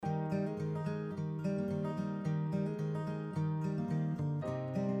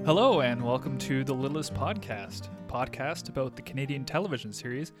Hello and welcome to the Littlest podcast about the Canadian television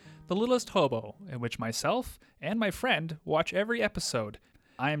series The Littlest Hobo, in which myself and my friend watch every episode.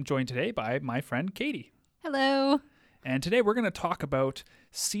 I am joined today by my friend Katie. Hello. And today we're going to talk about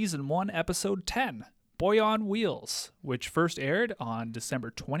Season 1, Episode 10, Boy on Wheels, which first aired on December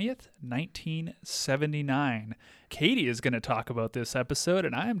 20th, 1979. Katie is going to talk about this episode,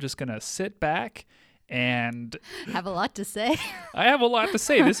 and I am just going to sit back and have a lot to say. I have a lot to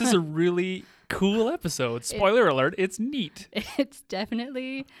say. This is a really cool episode. Spoiler alert, it's neat. It's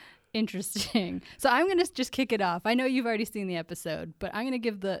definitely interesting. So I'm going to just kick it off. I know you've already seen the episode, but I'm going to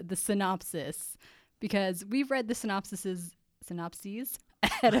give the synopsis because we've read the synopses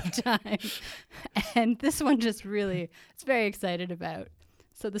ahead of time. And this one just really, it's very excited about.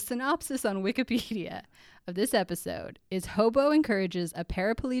 So the synopsis on Wikipedia of this episode is Hobo encourages a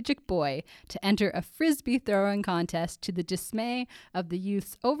paraplegic boy to enter a Frisbee throwing contest to the dismay of the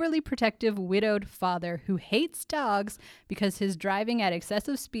youth's overly protective widowed father who hates dogs because his driving at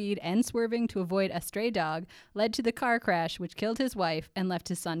excessive speed and swerving to avoid a stray dog led to the car crash which killed his wife and left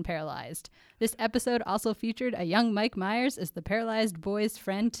his son paralyzed. This episode also featured a young Mike Myers as the paralyzed boy's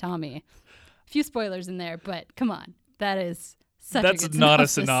friend Tommy. A few spoilers in there, but come on, that's not a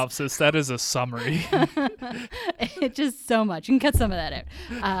synopsis. That is a summary. It's just so much. You can cut some of that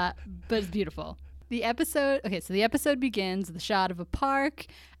out. But it's beautiful. The episode begins with a shot of a park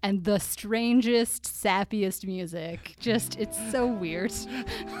and the strangest, sappiest music. Just, it's so weird.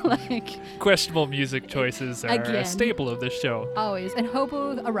 Questionable music choices are a staple of this show. Always. And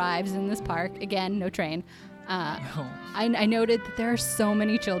Hobo arrives in this park. Again, no train. I noted that there are so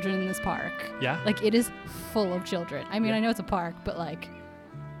many children in this park. Yeah. It is full of children. I mean, I know it's a park, but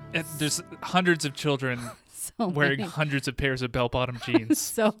there's hundreds of children wearing hundreds of pairs of bell-bottom jeans.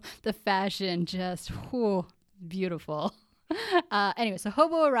 So the fashion just, beautiful. Anyway, so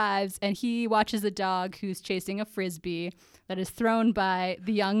Hobo arrives and he watches a dog who's chasing a Frisbee that is thrown by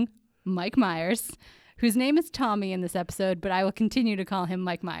the young Mike Myers, whose name is Tommy in this episode, but I will continue to call him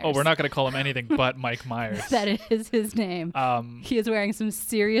Mike Myers. Oh, we're not going to call him anything but Mike Myers. That is his name. He is wearing some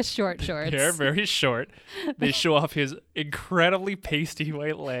serious short shorts. They're very short. They show off his incredibly pasty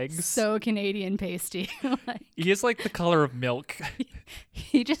white legs. So Canadian pasty. He is like the color of milk.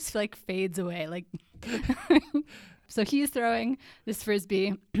 He just fades away. So he's throwing this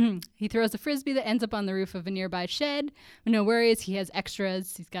Frisbee. He throws a Frisbee that ends up on the roof of a nearby shed. No worries. He has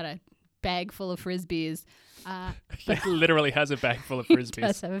extras. He's got a bag full of Frisbees. He literally has a bag full of Frisbees. He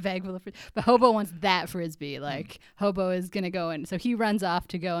does have a bag full of Frisbees. But Hobo wants that Frisbee. Hobo is going to go in. So he runs off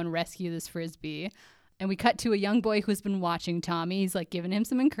to go and rescue this Frisbee. And we cut to a young boy who's been watching Tommy. He's giving him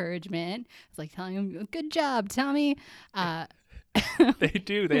some encouragement. He's telling him, good job, Tommy. They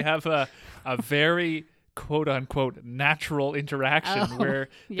do. They have a very quote unquote natural interaction where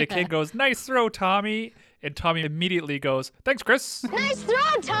the kid goes, nice throw, Tommy. And Tommy immediately goes, thanks, Chris. Nice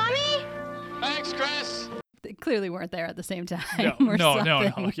throw, Tommy. Thanks, Chris. They clearly weren't there at the same time. No.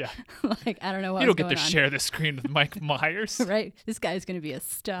 Yeah. I don't know what you don't get to on. share the screen with Mike Myers. Right. This guy's going to be a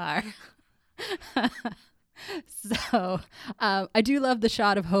star. So I do love the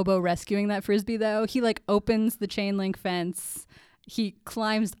shot of Hobo rescuing that Frisbee, though. He opens the chain link fence. He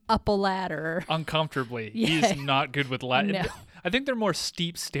climbs up a ladder. Uncomfortably. Yeah. He's not good with ladders. No. I think they're more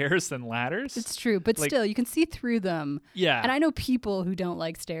steep stairs than ladders. It's true, but still, you can see through them. Yeah. And I know people who don't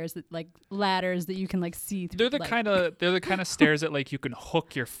like stairs, that like ladders that you can see through. They're the kind of stairs that you can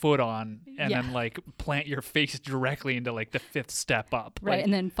hook your foot on and then plant your face directly into the fifth step up. Right,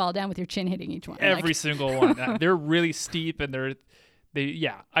 and then fall down with your chin hitting each one. Every single one. They're really steep and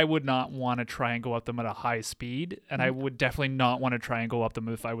I would not want to try and go up them at a high speed, and I would definitely not want to try and go up them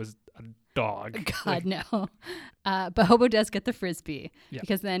if I was a dog. God, no. But Hobo does get the Frisbee,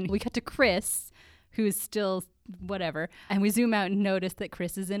 because then we cut to Chris, who's still whatever, and we zoom out and notice that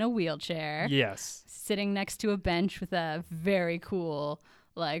Chris is in a wheelchair. Yes. Sitting next to a bench with a very cool,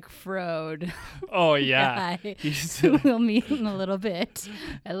 Frode. Oh, yeah. Guy, who we'll meet in a little bit.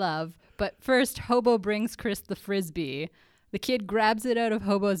 I love. But first, Hobo brings Chris the Frisbee. The kid grabs it out of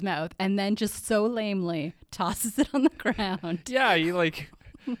Hobo's mouth and then just so lamely tosses it on the ground. Yeah, he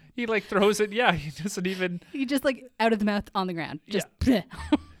throws it. Yeah, he doesn't even. He just out of the mouth on the ground. Just. Yeah.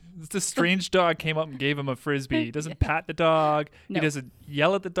 The strange dog came up and gave him a Frisbee. He doesn't pat the dog. No. He doesn't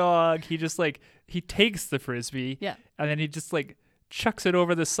yell at the dog. He just he takes the Frisbee. Yeah. And then he just chucks it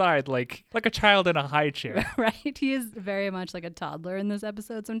over the side like a child in a high chair. Right. He is very much like a toddler in this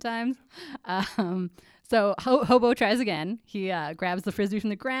episode sometimes. So Hobo tries again. He grabs the Frisbee from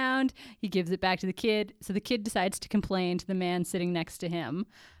the ground. He gives it back to the kid. So the kid decides to complain to the man sitting next to him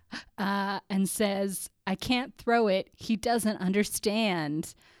and says, I can't throw it. He doesn't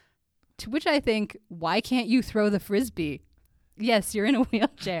understand. To which I think, why can't you throw the Frisbee? Yes, you're in a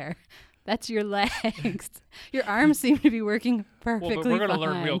wheelchair. That's your legs. Your arms seem to be working perfectly Well, but we're going to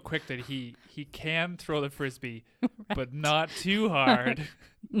fine. learn real quick that he can throw the Frisbee, but not too hard.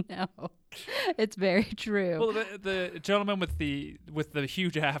 No, it's very true. Well, the gentleman with the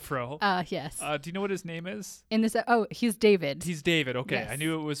huge afro. Yes. Do you know what his name is? In this, he's David. He's David. Okay, Yes. I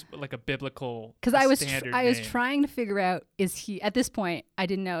knew it was like a biblical. Because I was name. trying to figure out, is he, at this point, I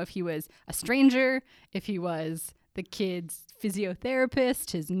didn't know if he was a stranger, if he was the kid's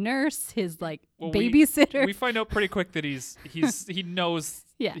physiotherapist, his nurse, his babysitter. We find out pretty quick that he knows.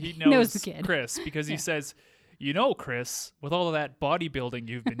 Yeah, he knows the kid. Chris, because he says, "You know, Chris, with all of that bodybuilding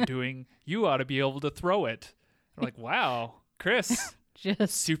you've been doing, you ought to be able to throw it." I'm like, wow, Chris,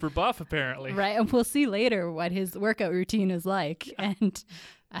 just super buff apparently. right, and we'll see later what his workout routine is like. And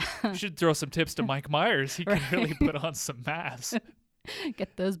You should throw some tips to Mike Myers. He can really put on some mass.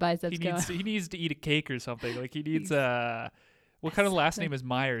 get those biceps going. He needs to eat a cake or something. Like he needs what kind of last name is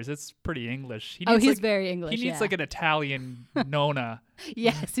Myers? It's pretty English. He's very English. He needs like an Italian Nona.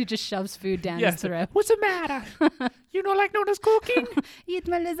 Yes, who just shoves food down his throat. What's the matter? You don't like Nona's cooking? Eat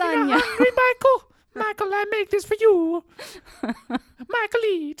my You're lasagna. not hungry, Michael? Michael, I make this for you. Michael,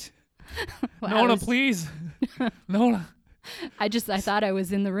 eat. Well, Nona, please. Nona. I thought I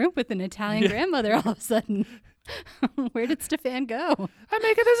was in the room with an Italian grandmother all of a sudden. Where did Stefan go? I'm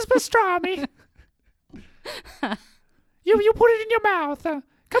making this pastrami. You put it in your mouth.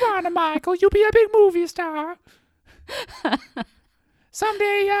 Come on, Michael. You be a big movie star.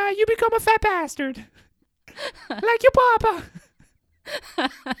 Someday you become a fat bastard. Like your papa.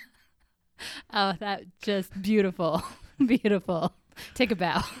 Oh, that just beautiful. Beautiful. Take a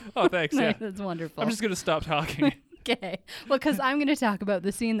bow. Oh, thanks. Yeah. That's wonderful. I'm just going to stop talking. Okay. Well, because I'm going to talk about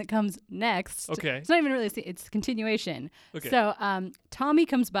the scene that comes next. Okay. It's not even really a scene. It's a continuation. Okay. So Tommy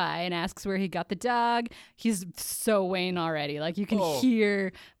comes by and asks where he got the dog. He's so Wayne already. Like, you can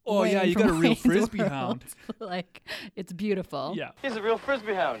hear Wayne yeah, you from got a real Wayne's Frisbee World. hound. Like, it's beautiful. Yeah. He's a real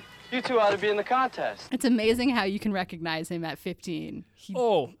Frisbee hound. You two ought to be in the contest. It's amazing how you can recognize him at 15. He, is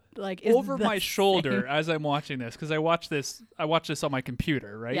over the my shoulder same. as I'm watching this, because I watch this on my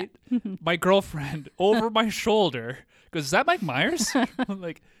computer, right? Yeah. My girlfriend over my shoulder goes, "Is that Mike Myers?" I'm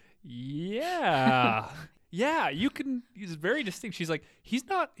like, "Yeah, yeah." He's very distinct. She's like, He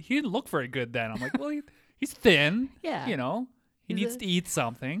didn't look very good then." I'm like, "Well, he's thin. Yeah. You know, he He's needs to eat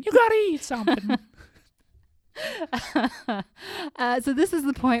something. You gotta eat something." So this is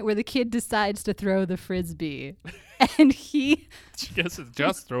the point where the kid decides to throw the Frisbee. And he just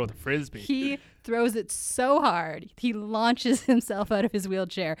throw the Frisbee. He throws it so hard, he launches himself out of his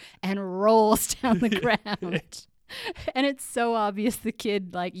wheelchair and rolls down the ground. And it's so obvious the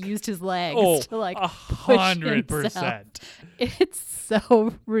kid used his legs to 100%. It's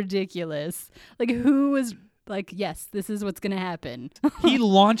so ridiculous. Who was yes, this is what's gonna happen. He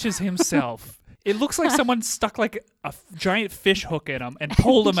launches himself. It looks like someone stuck a giant fish hook in him and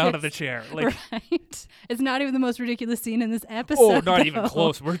pulled him out of the chair. Right. It's not even the most ridiculous scene in this episode. Oh, not even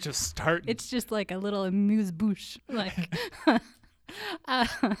close. We're just starting. It's just like a little amuse-bouche.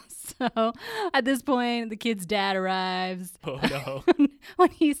 So at this point, the kid's dad arrives. Oh, no. When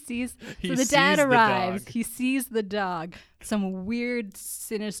he sees the dad arrives, dog. he sees the dog. Some weird,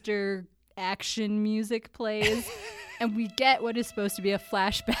 sinister action music plays. And we get what is supposed to be a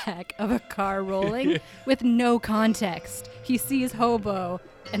flashback of a car rolling with no context. He sees Hobo,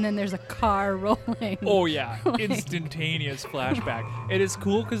 and then there's a car rolling. Oh, yeah. Instantaneous flashback. It is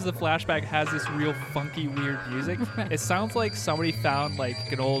cool because the flashback has this real funky, weird music. Right. It sounds like somebody found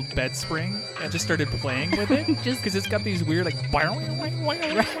an old bed spring and just started playing with it. Just because it's got these weird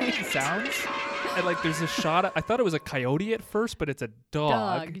sounds. And there's a shot. I thought it was a coyote at first, but it's a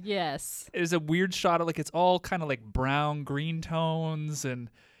dog. Yes. It's a weird shot of it's all kind of brown, green tones, and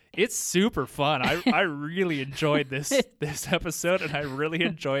it's super fun. I really enjoyed this episode, and I really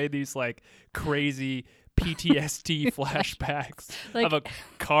enjoyed these crazy PTSD flashbacks of a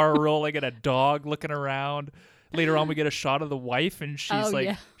car rolling and a dog looking around. Later on, we get a shot of the wife, and she's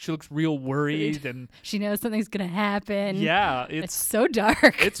she looks real worried, and she knows something's gonna happen. Yeah, it's so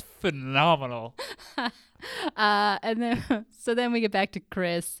dark. It's phenomenal. And then we get back to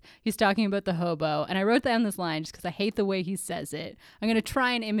Chris. He's talking about the hobo, and I wrote down this line just because I hate the way he says it. I'm gonna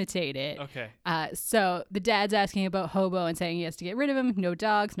try and imitate it. Okay. So the dad's asking about Hobo and saying he has to get rid of him. No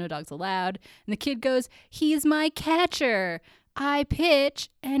dogs allowed. And the kid goes, "He's my catcher. I pitch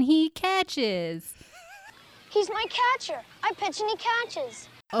and he catches." He's my catcher. I pitch and he catches.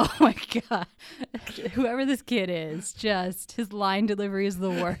 Oh my God. Whoever this kid is, just his line delivery is the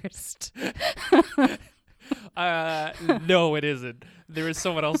worst. No, it isn't. There is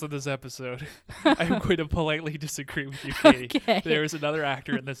someone else in this episode. I'm going to politely disagree with you, Katie. Okay. There is another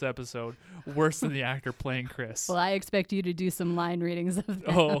actor in this episode, worse than the actor playing Chris. Well, I expect you to do some line readings of them.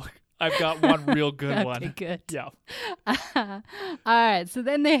 Oh, I've got one real good Okay, one. good. Yeah. All right, so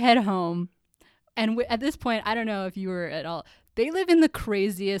then they head home. And at this point, I don't know if you were at all. They live in the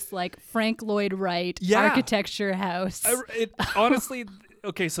craziest, like, Frank Lloyd Wright architecture house. Honestly,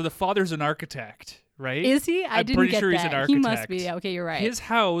 okay, so the father's an architect, right? Is he? I I'm didn't pretty get sure that. he's an He architect. must be. Okay, you're right. His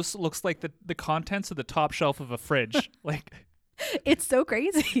house looks like the contents of the top shelf of a fridge. Like, It's so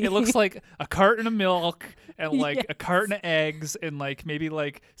crazy. it looks like a carton of milk and like a Yes. carton of eggs and like maybe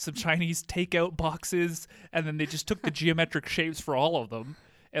like some Chinese takeout boxes, and then they just took the geometric shapes for all of them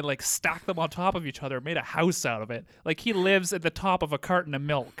and like stacked them on top of each other, made a house out of it. Like he lives at the top of a carton of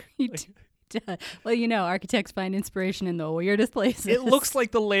milk. He Like, does. Well, you know, architects find inspiration in the weirdest places. it looks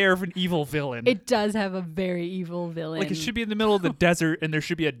like the lair of an evil villain. It does have a very evil villain. Like it should be in the middle of the desert, and there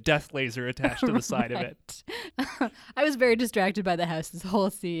should be a death laser attached to the side of it. Right. I was very distracted by the house this whole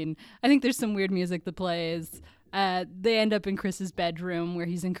scene. I think there's some weird music that plays. They end up in Chris's bedroom where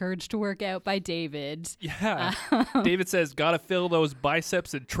he's encouraged to work out by David. Yeah. David says, gotta fill those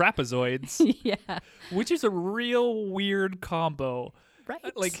biceps and trapezoids, Yeah. which is a real weird combo.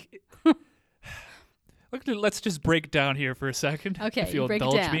 Right. Like, let's just break down here for a second. Okay, if you'll break it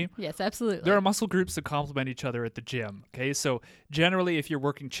indulge down. me. Yes, absolutely. There are muscle groups that complement each other at the gym. Okay, so generally, if you're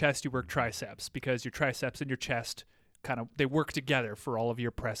working chest, you work triceps because your triceps and your chest they work together for all of your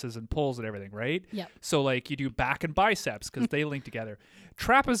presses and pulls and everything, right? Yep. So like you do back and biceps because they link together.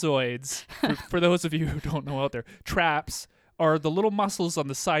 Trapezoids, for those of you who don't know out there, traps are the little muscles on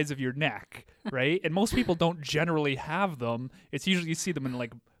the sides of your neck, right? And most people don't generally have them. It's usually you see them in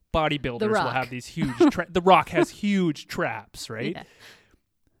like bodybuilders will Rock. have these huge. The Rock has huge traps, right? Yeah.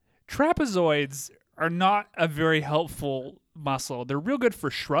 Trapezoids are not a very helpful muscle. They're real good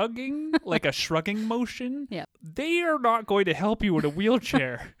for shrugging, like a shrugging motion. Yeah. They are not going to help you in a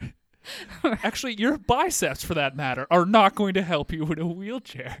wheelchair. Actually, your biceps, for that matter, are not going to help you in a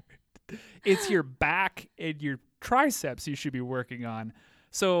wheelchair. It's your back and your triceps you should be working on.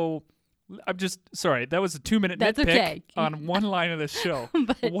 So I'm just sorry. That was a 2-minute That's nitpick okay. on one line of the show.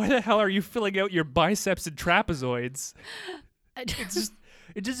 But- Why the hell are you filling out your biceps and trapezoids?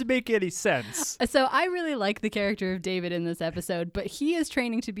 It doesn't make any sense. So I really like the character of David in this episode, but he is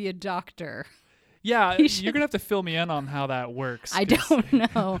training to be a doctor. Yeah, He should- you're gonna have to fill me in on how that works. I 'cause- don't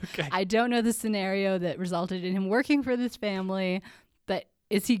know. Okay. I don't know the scenario that resulted in him working for this family. But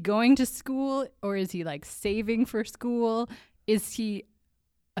is he going to school or is he like saving for school? Is he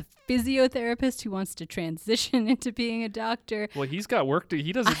a physiotherapist who wants to transition into being a doctor? Well, he's got work to.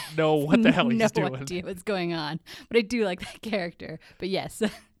 He doesn't know what the hell he's doing. No idea what's going on. But I do like that character. But yes,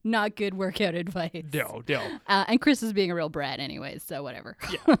 not good workout advice. No. And Chris is being a real brat anyways, so whatever.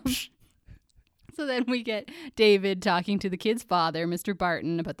 Yeah. So then we get David talking to the kid's father, Mr.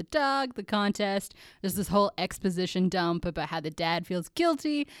 Barton, about the dog, the contest. There's this whole exposition dump about how the dad feels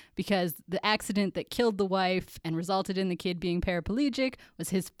guilty because the accident that killed the wife and resulted in the kid being paraplegic was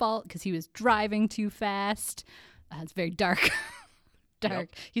his fault because he was driving too fast. It's very dark. Yep.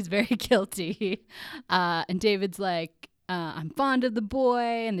 He's very guilty. And David's like, I'm fond of the boy.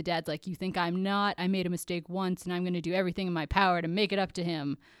 And the dad's like, you think I'm not? I made a mistake once and I'm going to do everything in my power to make it up to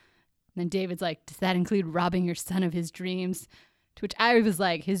him. And then David's like, does that include robbing your son of his dreams? To which I was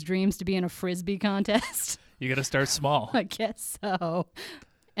like, his dreams to be in a Frisbee contest? You got to start small. I guess so.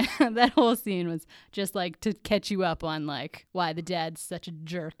 And that whole scene was just like to catch you up on like why the dad's such a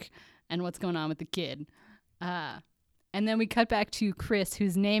jerk and what's going on with the kid. And then we cut back to Chris,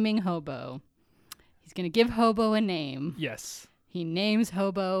 who's naming Hobo. He's going to give Hobo a name. Yes. He names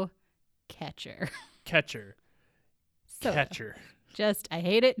Hobo Catcher. Catcher. So Catcher. I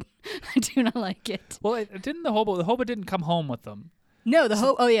hate it. I do not like it. Well, didn't the hobo didn't come home with them. No, the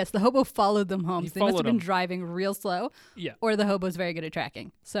hobo followed them home. He So they must have followed been them. driving real slow. Yeah. Or the hobo's very good at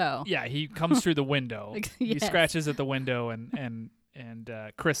tracking. So Yeah, he comes through the window. He Yes. scratches at the window and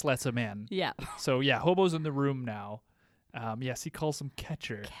Chris lets him in. yeah. So yeah, Hobo's in the room now. Yes, he calls him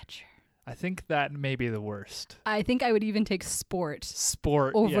Catcher. Catcher. I think that may be the worst. I think I would even take sport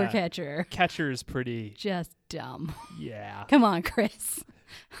Sport over yeah. catcher. Catcher is pretty. Just dumb. Yeah. Come on, Chris.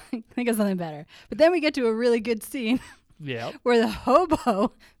 Think of something better. But then we get to a really good scene Yep. where the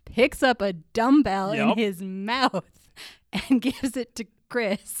hobo picks up a dumbbell in Yep. his mouth and gives it to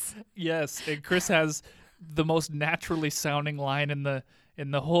Chris. Yes, and Chris has the most naturally sounding line in the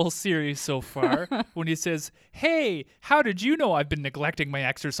whole series so far when he says, "Hey, how did you know I've been neglecting my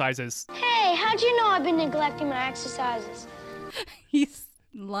exercises?" Hey, how'd you know I've been neglecting my exercises? His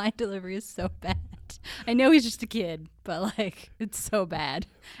line delivery is so bad. I know he's just a kid, but like it's so bad.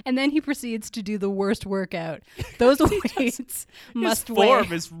 And then he proceeds to do the worst workout. Those weights must His weigh.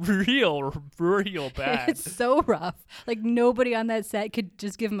 form is real bad. It's so rough. Like nobody on that set could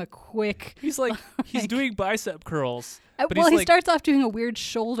just give him a quick. He's like he's doing bicep curls. But well, he's he like, starts off doing a weird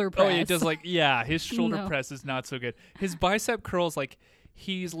shoulder press. Oh, he does his shoulder No. press is not so good. His bicep curls, like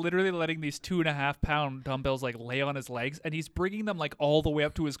he's literally letting these 2.5-pound dumbbells like lay on his legs, and he's bringing them like all the way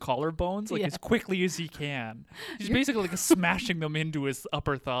up to his collarbones, like as quickly as he can. He's basically like smashing them into his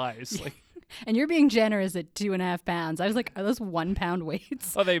upper thighs. Like, and you're being generous at 2.5 pounds. I was like, are those 1 pound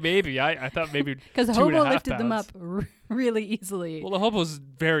weights? oh, they maybe. I thought maybe Because 2.5 Hobo lifted pounds. them up really easily. Well, the Hobo's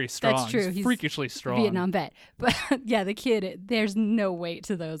very strong. That's true. He's freakishly strong. Vietnam vet. But yeah, the kid, there's no weight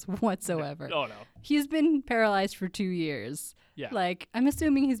to those whatsoever. Oh, no. He's been paralyzed for 2 years. Yeah. Like, I'm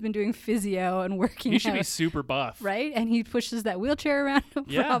assuming he's been doing physio and working He should be out, super buff. right? And he pushes that wheelchair around,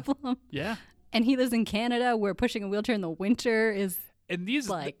 no problem. Yeah. And he lives in Canada where pushing a wheelchair in the winter is And these,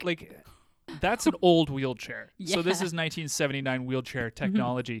 like that's an old wheelchair. So this Yeah. is 1979 wheelchair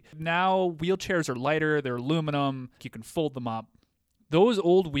technology. Now wheelchairs are lighter, they're aluminum, you can fold them up. Those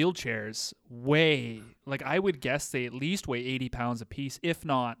old wheelchairs weigh, like I would guess they at least weigh 80 pounds a piece, if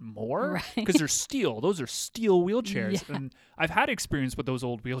not more, Right. because they're steel. Those are steel wheelchairs. Yeah. And I've had experience with those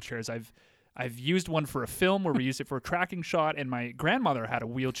old wheelchairs. I've used one for a film where we used it for a tracking shot, and my grandmother had a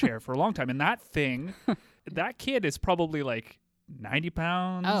wheelchair for a long time. And that thing, that kid is probably like 90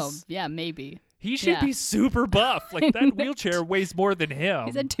 pounds. Oh, yeah, maybe. He should yeah. be super buff. Like that wheelchair weighs more than him.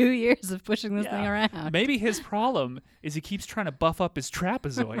 He's had 2 years of pushing this thing around. Maybe his problem is he keeps trying to buff up his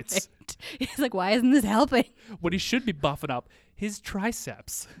trapezoids. Right. He's like, why isn't this helping? What he should be buffing up, his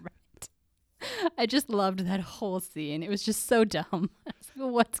triceps. I just loved that whole scene. It was just so dumb. I was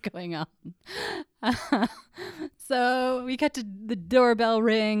like, what's going on? So we cut to the doorbell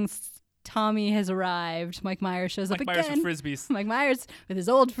rings. Tommy has arrived. Mike Myers shows up Mike Myers again. with Frisbees. Mike Myers with his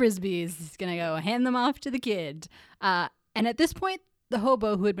old Frisbees. He's going to go hand them off to the kid. And at this point, the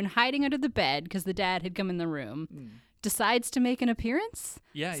hobo who had been hiding under the bed because the dad had come in the room decides to make an appearance.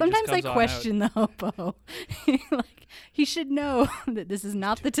 Yeah, he just Sometimes I comes on question the hobo. Like, he should know that this is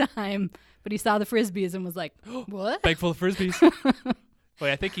not the time. But he saw the Frisbees and was like, what? Bag full of Frisbees.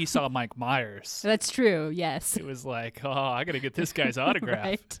 Wait, I think he saw Mike Myers. That's true, yes. It was like, oh, I got to get this guy's autograph.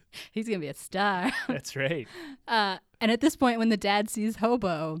 Right? He's going to be a star. That's right. And at this point, when the dad sees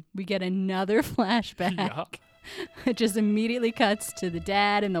Hobo, we get another flashback. Yeah. It just immediately cuts to the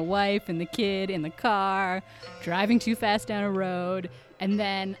dad and the wife and the kid in the car, driving too fast down a road. And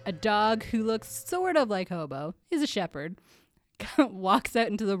then a dog who looks sort of like Hobo, he's a shepherd, walks out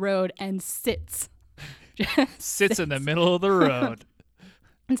into the road and sits. Sits in the middle of the road.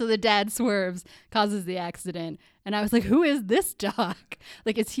 And so the dad swerves, causes the accident. And I was like, who is this dog?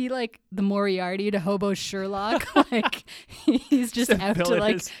 Like, is he like the Moriarty to Hobo Sherlock? Like, he's just out to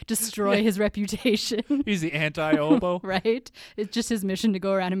like destroy his reputation. He's the anti-Hobo. Right? It's just his mission to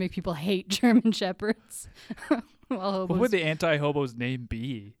go around and make people hate German Shepherds. Well, What would the anti-Hobo's name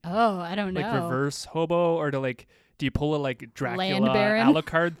be? Oh, I don't know. Like reverse hobo, or to like, do you pull a like Dracula Land Baron?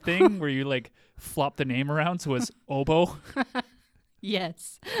 Alucard thing where you like flop the name around so it's Obo?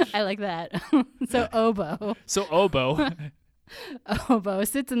 Yes, I like that. So Obo. So Obo. Hobo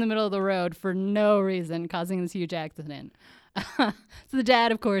sits in the middle of the road for no reason, causing this huge accident. So the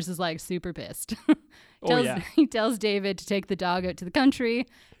dad, of course, is like super pissed. He tells David to take the dog out to the country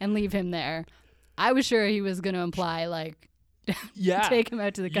and leave him there. I was sure he was going to imply like, Yeah. take him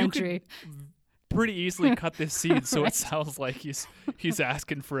out to the country. Pretty easily cut this scene so Right. it sounds like he's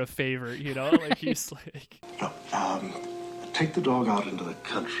asking for a favor, you know? Like he's like, Take the dog out into the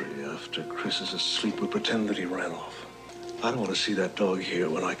country after Chris is asleep. We pretend that he ran off. I don't want to see that dog here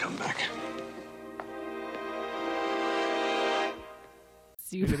when I come back.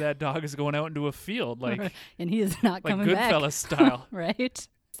 maybe that dog is going out into a field, like And he is not coming back. Goodfellas style. Right?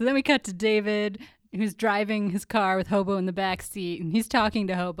 So then we cut to David, who's driving his car with Hobo in the back seat, and he's talking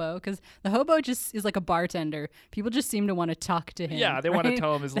to Hobo because the Hobo just is like a bartender. People just seem to want to talk to him. Yeah, they want to right?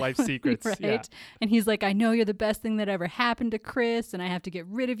 tell him his life secrets. Right? Yeah. And he's like, I know you're the best thing that ever happened to Chris, and I have to get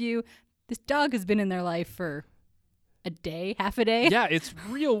rid of you. This dog has been in their life for a day, half a day. Yeah, it's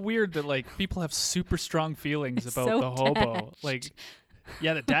real weird that like people have super strong feelings It's about so the hobo. attached. Like,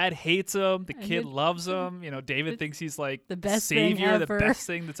 yeah, the dad hates him. The kid loves him. You know, David thinks he's like the best thing savior, the ever. best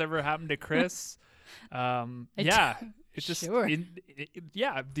thing that's ever happened to Chris. Yeah, it's just Sure.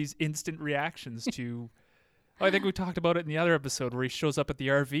 these instant reactions to. I think we talked about it in the other episode where he shows up at the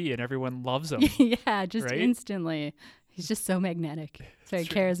RV and everyone loves him. Yeah, just Right? instantly. He's just so magnetic. Very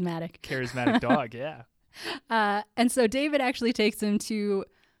charismatic. Charismatic dog, yeah. And so David actually takes him to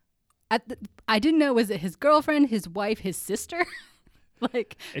I didn't know, was it his girlfriend, his wife, his sister?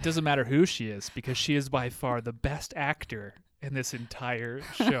 Like, it doesn't matter who she is because she is by far the best actor in this entire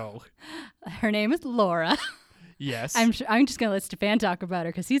show. Her name is Laura. Yes. I'm just going to let Stefan talk about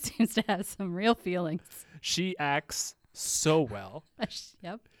her because he seems to have some real feelings. She acts so well.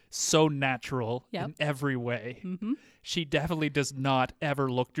 Yep. So natural Yep. in every way. Mm-hmm. She definitely does not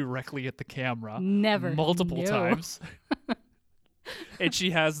ever look directly at the camera. Never. Multiple No. times. And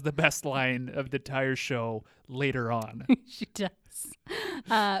she has the best line of the entire show later on. She does.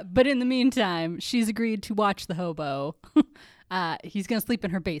 But in the meantime, she's agreed to watch the hobo. He's going to sleep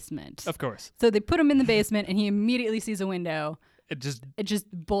in her basement. Of course. So they put him in the basement, and he immediately sees a window. It just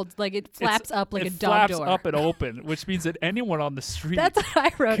bolts, like it flaps up like a it dog flaps door. up and open, which means that anyone on the street That's what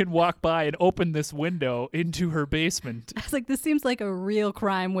I wrote. can walk by and open this window into her basement. I was like, this seems like a real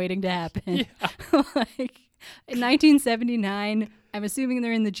crime waiting to happen. Yeah. Like, in 1979, I'm assuming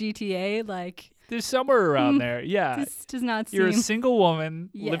they're in the GTA. Like, There's somewhere around there. Yeah. this does not seem You're a single woman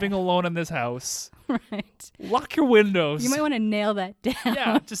Yeah. living alone in this house. right. Lock your windows. You might want to nail that down.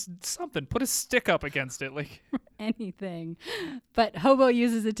 Yeah, just something. Put a stick up against it. Like, Anything. But Hobo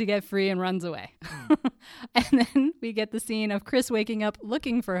uses it to get free and runs away. And then we get the scene of Chris waking up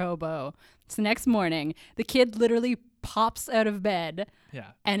looking for Hobo. It's the next morning. The kid literally pops out of bed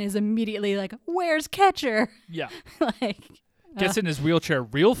yeah. and is immediately like, "Where's Catcher?" Yeah. Like, Gets in his wheelchair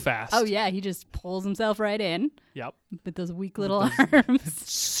real fast. oh yeah, he just pulls himself right in Yep. with those weak little arms.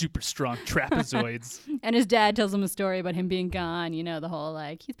 Super strong trapezoids. And his dad tells him a story about him being gone. You know, the whole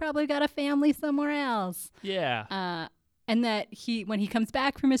like, he's probably got a family somewhere else. Yeah. And that when he comes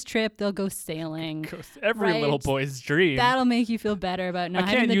back from his trip, they'll go sailing. Every right. little boy's dream. That'll make you feel better about not I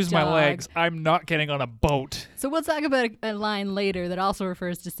having can't the use my dog. legs. I'm not getting on a boat. So we'll talk about a line later that also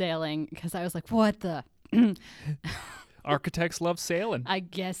refers to sailing, because I was like, what the? Architects love sailing. I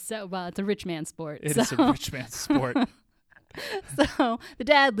guess so. Well, it's a rich man sport. It so. is a rich man's sport. So the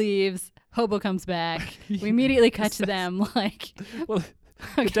dad leaves. Hobo comes back. We immediately cut to them like, Well,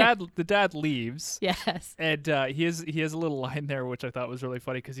 okay. the dad leaves. Yes. And he has a little line there which I thought was really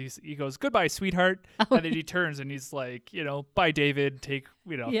funny because he goes, "Goodbye, sweetheart," Oh, and then he turns and he's like, "Bye, David. Take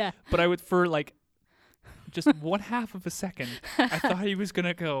Yeah. But I would for like just 1/2 of a second, I thought he was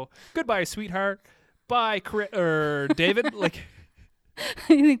gonna go, "Goodbye, sweetheart. Bye, David." Like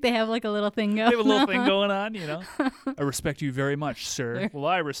You think they have like a little thing going they have a little on? thing going on, I respect you very much, sir. Well,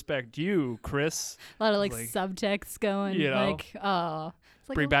 I respect you, Chris. A lot of like Like, subtext going. you know, like, oh. It's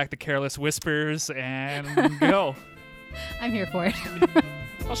like, Bring back the careless whispers and go. I'm here for it.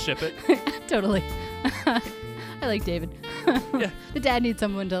 I'll ship it. Totally. I like David. Yeah. The dad needs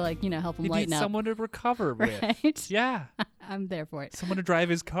someone to like, help him He lighten needs up. someone to recover with. Right? Yeah. I'm there for it. Someone to drive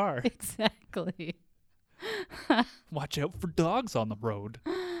his car. Exactly. Watch out for dogs on the road.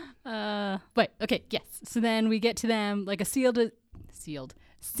 But okay, yes. So then we get to them like a sealed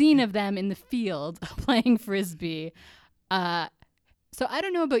scene of them in the field playing frisbee. So I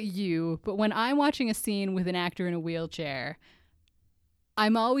don't know about you, but when I'm watching a scene with an actor in a wheelchair,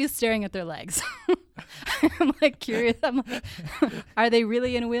 I'm always staring at their legs. I'm like curious. I'm like, are they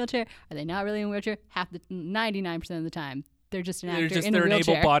really in a wheelchair? Are they not really in a wheelchair? 99% of the time, they're just an actor in a They're an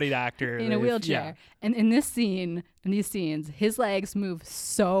wheelchair. able-bodied actor. In a wheelchair. Yeah. And in these scenes, his legs move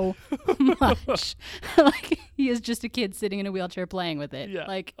so much. Like he is just a kid sitting in a wheelchair playing with it. Yeah.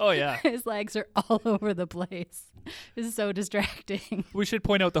 Like, Oh, yeah. his legs are all over the place. This is so distracting. We should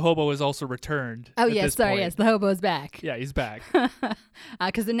point out the hobo is also returned. Oh, at yes. this Sorry. point. Yes. The hobo's back. Yeah, he's back.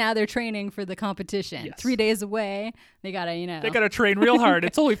 Because now they're training for the competition. Yes. 3 days away. They got to, They got to train real hard.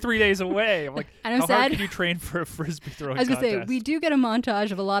 It's only 3 days away. I'm like, And I'm how sad. hard can you train for a frisbee throwing I was going to say, contest? we do get a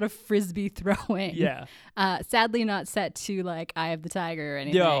montage of a lot of frisbee throwing. Yeah. Sadly, not set to like Eye of the Tiger or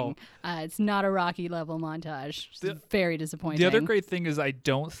anything. No. It's not a Rocky level montage. It's very disappointing. The other great thing is I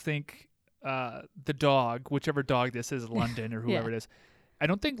don't think the dog, whichever dog this is, London or whoever Yeah. it is, I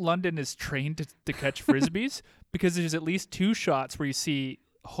don't think London is trained to catch frisbees because there's at least 2 shots where you see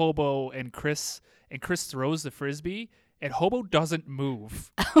Hobo and Chris throws the frisbee and Hobo doesn't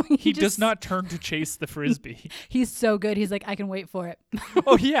move. He does not turn to chase the frisbee. He's so good. He's like, I can wait for it.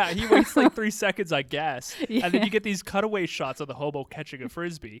 Oh yeah, he waits like 3 seconds, I guess. Yeah. And then you get these cutaway shots of the hobo catching a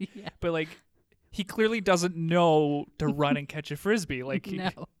frisbee. Yeah. But like he clearly doesn't know to run and catch a frisbee. Like No.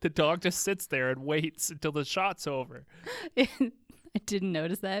 the dog just sits there and waits until the shot's over. I didn't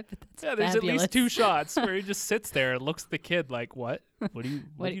notice that, but that's Yeah, there's fabulous. at least 2 shots where he just sits there and looks at the kid like, "What? What are you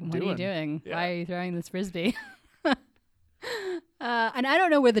What doing? are you doing? Yeah. Why are you throwing this frisbee? And I don't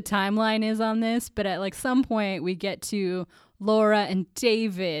know where the timeline is on this, but at like some point we get to Laura and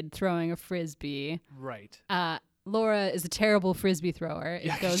David throwing a frisbee. Right. Laura is a terrible Frisbee thrower.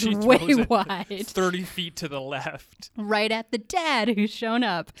 It goes she way throws it wide. 30 feet to the left. Right at the dad who's shown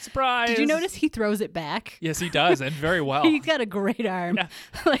up. Surprise! Did you notice he throws it back? Yes, he does, and very well. He's got a great arm. Yeah.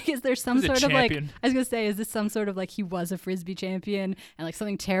 Like, is there some He's a sort of like, champion. I was going to say, is this some sort of like he was a Frisbee champion and like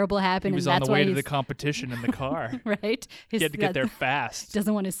something terrible happened He was and on that's the why way to he's, the competition in the car. right? He had to get there fast.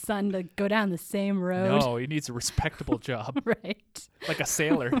 Doesn't want his son to go down the same road. No, he needs a respectable job, Right. like a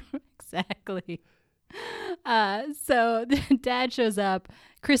sailor. Exactly. So the dad shows up.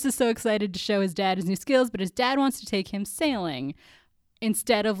 Chris is so excited to show his dad his new skills, but his dad wants to take him sailing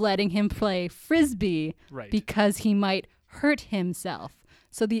instead of letting him play Frisbee Right. because he might hurt himself.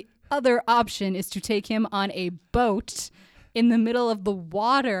 So the other option is to take him on a boat in the middle of the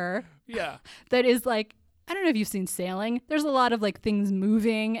water Yeah. that is like, I don't know if you've seen sailing. There's a lot of like things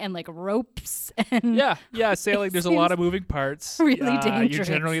moving and like ropes and Yeah, sailing, there's a lot of moving parts. really You're dangerous.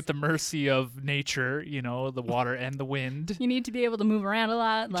 generally at the mercy of nature, the water and the wind. you need to be able to move around a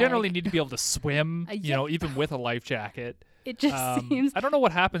lot. Generally like, need to be able to swim, yeah. Even with a life jacket. it just seems. I don't know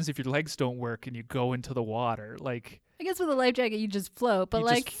what happens if your legs don't work and you go into the water. Like, I guess with a life jacket you just float, but you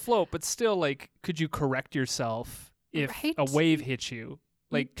like just float, but still, like, could you correct yourself if Right? a wave hits you?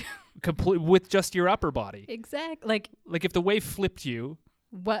 Like, complete with just your upper body. exact Like, if the wave flipped you,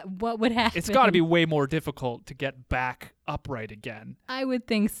 what would happen? it's got to be way more difficult to get back upright again. I would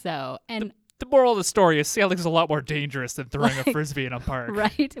think so. And The moral of the story is sailing is a lot more dangerous than throwing a Frisbee in a park.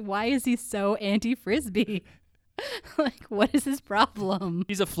 right? Why is he so anti-Frisbee? Like, what is his problem?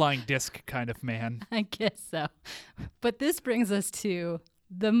 He's a flying disc kind of man. I guess so. But this brings us to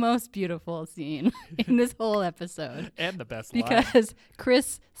the most beautiful scene in this whole episode. And the best line. Because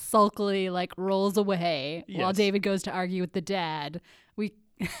Chris sulkily like rolls away while Yes. David goes to argue with the dad.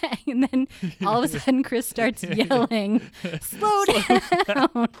 And then all of a sudden Chris starts yelling, "Slow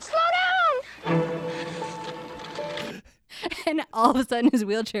down! Slow down! And all of a sudden his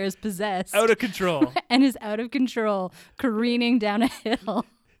wheelchair is possessed Out of control. and is out of control, careening down a hill.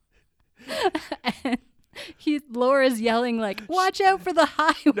 And Laura's yelling like, "Watch out for the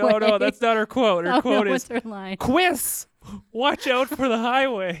highway!" No, that's not her quote. Her Oh, quote no, is, what's her line? "CHWIS, watch out for the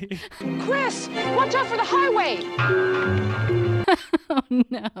highway." Chris, watch out for the highway! Oh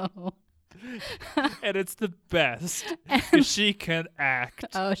no. And it's the best. 'Cause she can act.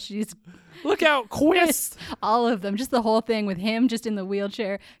 Oh, she's Look out, CHWIS. all of them. Just the whole thing with him just in the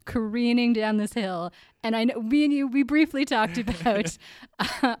wheelchair careening down this hill. And I know me and you, we briefly talked about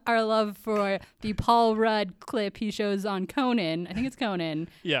our love for the Paul Rudd clip he shows on Conan. I think it's Conan.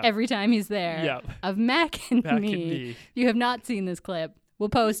 Yeah. Every time he's there. Yeah. Of Mac and Mac and me. Me. If you have not seen this clip, we'll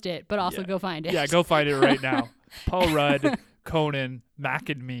post it, but also Yeah. go find it. Yeah, go find it right now. Paul Rudd, Conan, Mac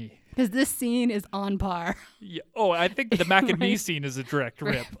and Me. Because this scene is on par. Yeah. Oh, I think the Mac and Me Right. scene is a direct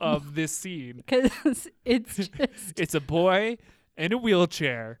rip of this scene. Because it's just It's a boy in a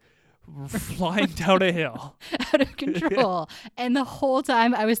wheelchair flying down a hill. out of control. And the whole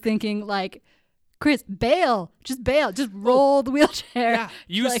time I was thinking, like, Chris, bail. Just roll the wheelchair. Yeah,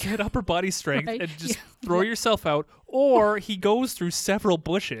 use Like, that upper body strength right, and just yeah. throw yourself out. Or he goes through several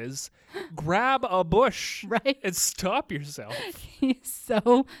bushes, grab a bush, Right. and stop yourself. He's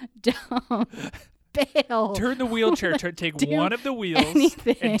so dumb. Bail. Turn the wheelchair, take do one of the wheels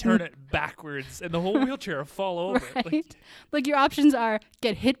anything. and turn it backwards, and the whole wheelchair will fall over. Right? Like your options are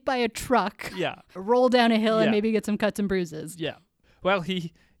get hit by a truck, Yeah, roll down a hill, and Yeah. maybe get some cuts and bruises. yeah. Well,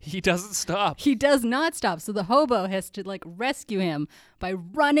 he doesn't stop. He does not stop. So the hobo has to like rescue him by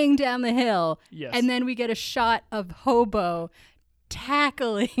running down the hill. Yes. And then we get a shot of Hobo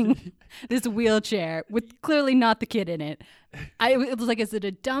tackling this wheelchair with clearly not the kid in it. It was like, is it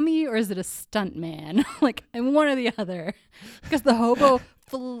a dummy or is it a stunt man? Like, and one or the other. Because the hobo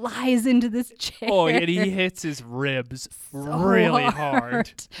flies into this chair. Oh, and he hits his ribs really hard.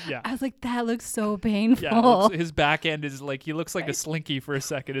 Yeah. I was like, that looks so painful. Yeah, it looks- his back end is like, he looks like a slinky for a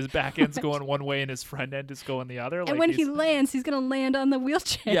second. His back end's going one way and his front end is going the other. and like when he he's- lands, he's going to land on the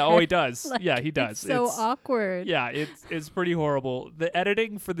wheelchair. Yeah, oh, he does. Like, Yeah, he does. It's so awkward. Yeah, it's pretty horrible. The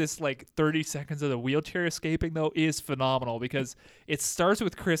editing for this like 30 seconds of the wheelchair escaping though is phenomenal because it starts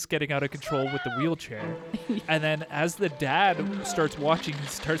with Chris getting out of control with the wheelchair. And then as the dad starts watching, he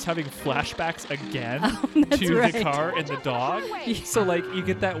starts having flashbacks again that's to right. the car and the dog. So like you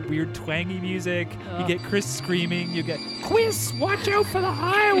get that weird twangy music, you get Chris screaming, you get "CHWIS, watch out for the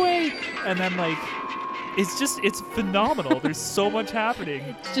highway!" And then like it's phenomenal. There's so much happening.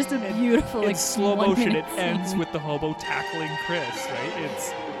 It's just a beautiful, In like slow motion, it 1 minute ends scene. with the hobo tackling Chris, right?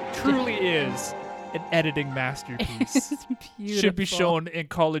 It's truly is an editing masterpiece. It's beautiful. Should be shown in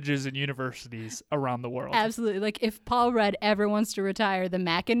colleges and universities around the world. Absolutely. Like if Paul Rudd ever wants to retire the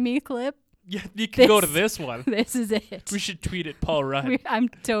Mac and Me clip, Yeah, you can go to this one. This is it. We should tweet it, Paul Rudd. I'm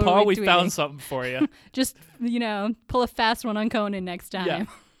totally Paul, we tweeting. found something for you. Just, pull a fast one on Conan next time.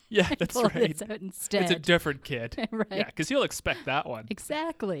 Yeah, that's pull right. This out instead. It's a different kid. Right. Yeah, because he'll expect that one.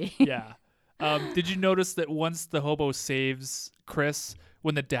 Exactly. Yeah. Did you notice that once the hobo saves Chris,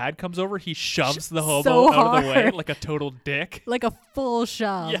 when the dad comes over, he shoves the hobo so out of the way hard. like a total dick? Like a full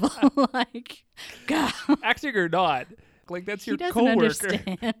shove. Yeah. Like, God. Acting or not. Like, that's your He doesn't coworker.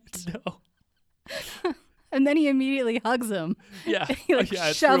 understand. No. And then he immediately hugs him. Yeah. He like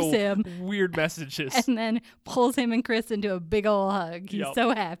it's shoves real him Weird messages. and then pulls him and Chris into a big old hug. He's Yep.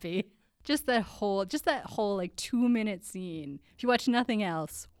 so happy. Just that whole like 2-minute scene. If you watch nothing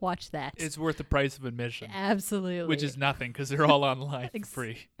else, watch that. It's worth the price of admission. Absolutely. Which is nothing because they're all online for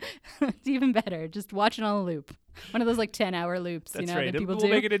free. It's even better. Just watch it on a loop. One of those like 10-hour loops, That's that right. people We'll do.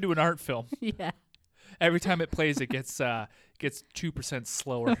 make it into an art film. Yeah. Every time it plays, it gets 2%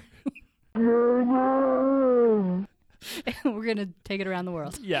 slower. We're going to take it around the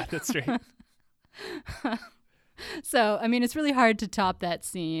world. Yeah, that's right. So, I mean, it's really hard to top that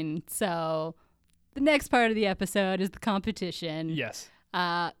scene. So, the next part of the episode is the competition. Yes.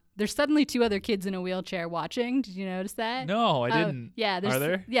 There's suddenly 2 other kids in a wheelchair watching. Did you notice that? No, I didn't. Yeah. Are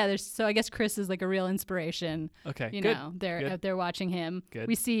there? Yeah, there's. So, I guess Chris is like a real inspiration. Okay, You good. know, they're Good. out there watching him. Good.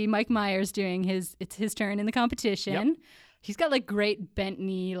 We see Mike Myers doing it's his turn in the competition. Yep. He's got like great bent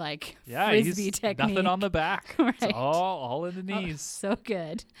knee, like Yeah, Frisbee he's technique. nothing on the back. Right. It's all in the Oh, knees. so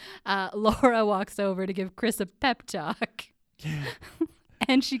good. Laura walks over to give Chris a pep talk.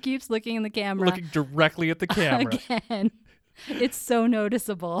 And she keeps looking in the camera. Looking directly at the camera. Again. It's so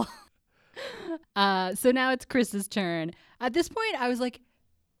noticeable. So now it's Chris's turn. At this point, I was like,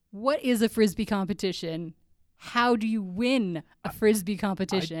 what is a Frisbee competition? How do you win a Frisbee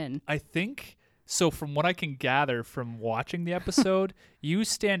competition? I think, so from what I can gather from watching the episode, you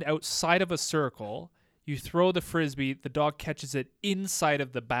stand outside of a circle, you throw the Frisbee, the dog catches it inside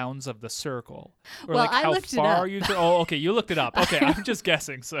of the bounds of the circle. Or Well, like I how looked it far up. you throw. Oh, okay, you looked it up. Okay, I'm just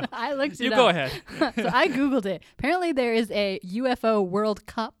guessing. So I looked it you up. go ahead. So I Googled it. Apparently there is a UFO World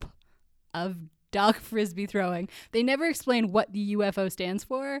Cup of dog Frisbee throwing. They never explain what the UFO stands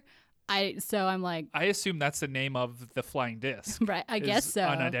for. So I'm like, I assume that's the name of the flying disc. right, I guess so.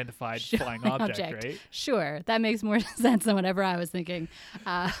 Unidentified flying object, right? Sure, that makes more sense than whatever I was thinking.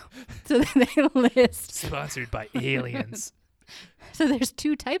 So they list. Sponsored by aliens. So there's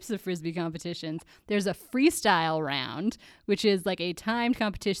 2 types of Frisbee competitions. There's a freestyle round, which is like a timed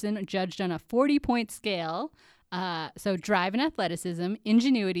competition judged on a 40-point scale. So drive and athleticism,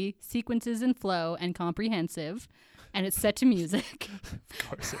 ingenuity, sequences and flow, and comprehensive. And it's set to music. Of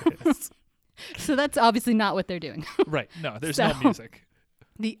course it is. So that's obviously not what they're doing. Right. No, there's no So- music.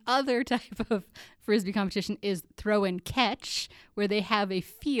 The other type of Frisbee competition is throw and catch, where they have a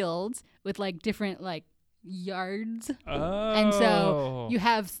field with like different like yards. Oh. And so you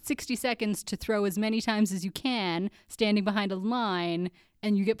have 60 seconds to throw as many times as you can, standing behind a line,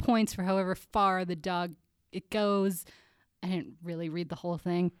 and you get points for however far the dog it goes. I didn't really read the whole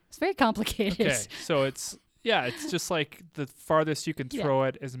thing. It's very complicated. Okay, so it's just like the farthest you can throw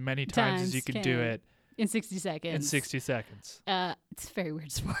it as many times as you can do it in 60 seconds. in 60 seconds. It's a very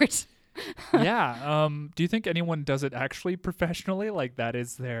weird sport. Yeah. Do you think anyone does it actually professionally? Like that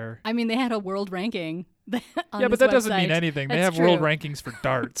is their... I mean, they had a world ranking. Yeah, but that doesn't mean anything. They That's have world true. rankings for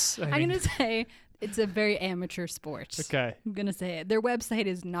darts. I'm going to say it's a very amateur sport. Okay. I'm going to say it. Their website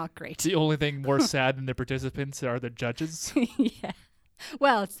is not great. The only thing more sad than the participants are the judges. Yeah.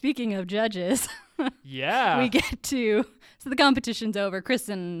 Well, speaking of judges, Yeah. we get to... So the competition's over. Chris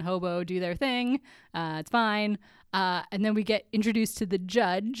and Hobo do their thing. It's fine. And then we get introduced to the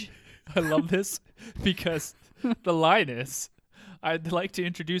judge. I love this because the line is, I'd like to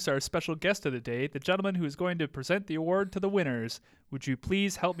introduce our special guest of the day, the gentleman who is going to present the award to the winners. Would you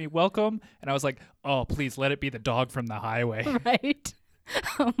please help me welcome? And I was like, oh, please let it be the dog from the highway. Right?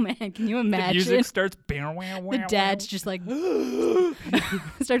 Oh, man. Can you The imagine? music starts. The dad's just like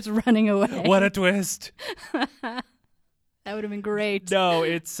starts running away. What a twist. That would have been great. No,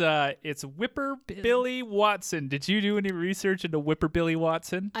 it's Whipper Billy Watson. Did you do any research into Whipper Billy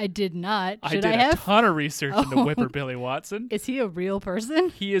Watson? I did not. I Should did I a have? ton of research into Oh. Whipper Billy Watson. Is he a real person?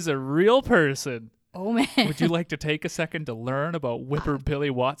 He is a real person. Oh, man. Would you like to take a second to learn about Whipper Billy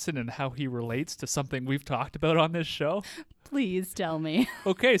Watson and how he relates to something we've talked about on this show? Please tell me.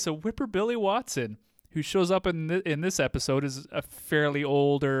 Okay, so Whipper Billy Watson, who shows up in this episode, is a fairly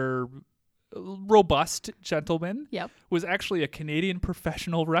older, robust gentleman. Yep. Was actually a Canadian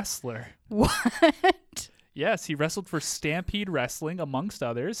professional wrestler. What? Yes, he wrestled for Stampede Wrestling, amongst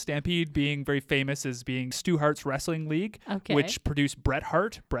others. Stampede being very famous as being Stu Hart's Wrestling League, which produced Bret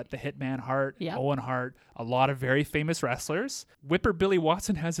Hart, Bret the Hitman Hart, Owen Hart, a lot of very famous wrestlers. Whipper Billy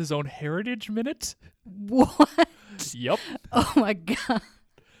Watson has his own Heritage Minute. What? Yep. Oh my God.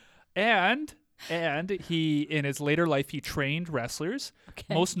 And he, in his later life, he trained wrestlers.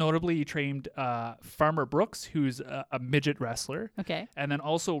 Okay. Most notably, he trained Farmer Brooks, who's a midget wrestler. Okay. And then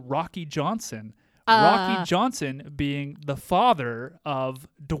also Rocky Johnson. Rocky Johnson being the father of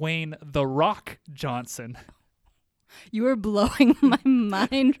Dwayne The Rock Johnson. You are blowing my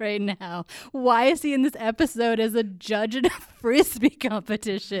mind right now. Why is he in this episode as a judge in a Frisbee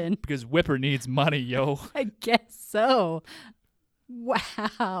competition? Because Whipper needs money, yo. I guess so.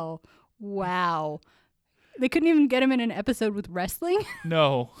 Wow. They couldn't even get him in an episode with wrestling?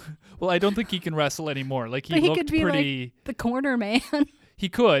 No. Well, I don't think he can wrestle anymore. Like, he but looked could be pretty... like the corner man. He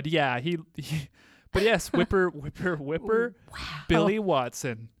could, yeah. But yes, Whipper, Wow. Billy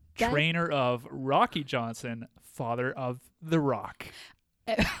Watson, trainer of Rocky Johnson, father of The Rock.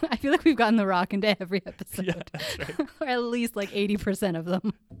 I feel like we've gotten The Rock into every episode. Yeah, that's right. Or at least like 80% of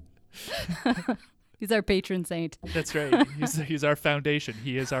them. He's our patron saint. That's right. He's our foundation.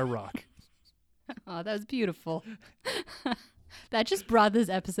 He is our rock. Oh, that was beautiful. That just brought this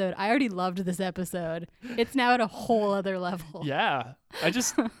episode. I already loved this episode. It's now at a whole other level. Yeah.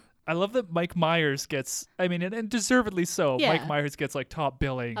 I love that Mike Myers gets, I mean, and deservedly so, Mike Myers gets like top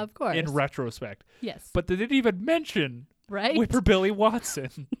billing of course. In retrospect. Yes. But they didn't even mention Whipper Billy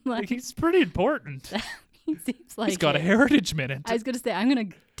Watson. Like, he's pretty important. He seems like he's got a Heritage Minute. I was going to say, I'm going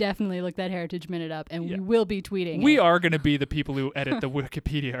to definitely look that Heritage Minute up, and we will be tweeting We are going to be the people who edit the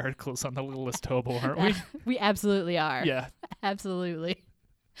Wikipedia articles on the Littlest Hobo, aren't we? We absolutely are. Yeah. Absolutely.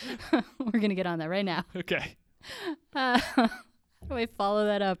 We're going to get on that right now. Okay. How do I follow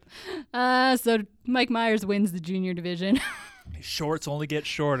that up? So Mike Myers wins the junior division. His shorts only get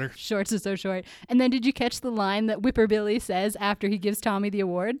shorter. Shorts are so short. And then did you catch the line that Whipper Billy says after he gives Tommy the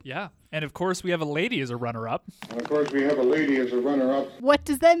award? Yeah. And of course, we have a lady as a runner-up. What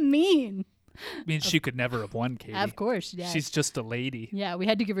does that mean? It means she could never have won, Katie. Of course, yeah. She's just a lady. Yeah, we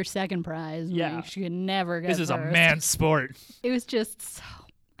had to give her second prize. Yeah. She could never get This is first. a man's sport. It was just so...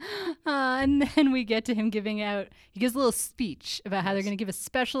 and then we get to him giving out... He gives a little speech about how they're going to give a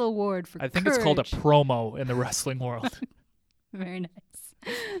special award for I think courage. it's called a promo in the wrestling world. Very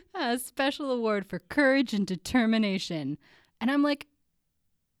nice. A special award for courage and determination. And I'm like,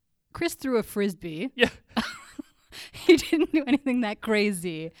 Chris threw a Frisbee. Yeah. He didn't do anything that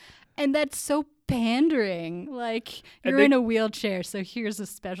crazy. And that's so pandering. Like, you're in a wheelchair, so here's a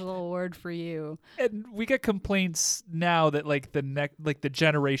special award for you. And we get complaints now that like the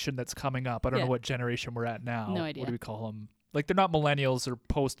generation that's coming up. I don't know what generation we're at now. No idea. What do we call them? Like, they're not millennials or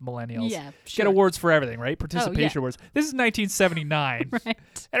post-millennials. Yeah, sure. Get awards for everything, right? Participation awards. This is 1979. Right.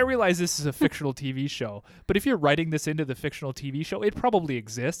 And I realize this is a fictional TV show. But if you're writing this into the fictional TV show, it probably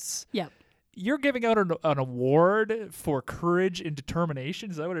exists. Yeah. You're giving out an award for courage and determination.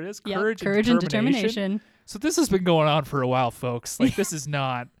 Is that what it is? Yep. Courage and determination. So this has been going on for a while, folks. Like, this is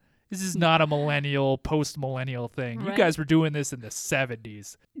not a millennial, post-millennial thing. Right. You guys were doing this in the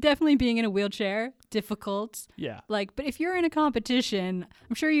 70s. Definitely being in a wheelchair, difficult. Yeah. Like, but if you're in a competition,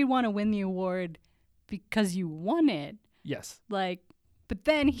 I'm sure you'd want to win the award because you won it. Yes. Like, but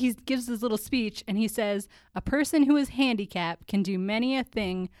then he gives this little speech and he says, a person who is handicapped can do many a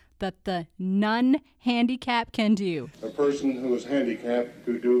thing that the non-handicapped can do. A person who is handicapped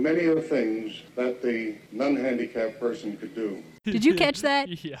could do many of the things that the non-handicapped person could do. Did you catch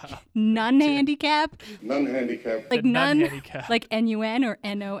that? Yeah. Non-handicapt? Non-handicapt. Like nun, like N-U-N or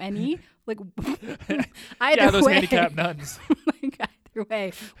N-O-N-E? Like, yeah, those handicapped nuns. Like, either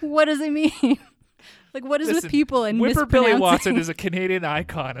way. What does it mean? Like, what is with people and Whipper Billy mispronouncing? Watson is a Canadian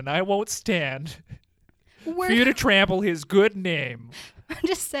icon, and I won't stand for you to trample his good name. I'm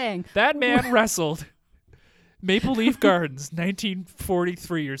just saying. That man wrestled Maple Leaf Gardens,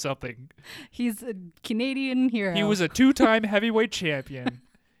 1943 or something. He's a Canadian hero. He was a 2-time heavyweight champion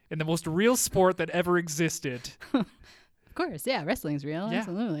in the most real sport that ever existed. Of course, yeah, wrestling's real, Yeah.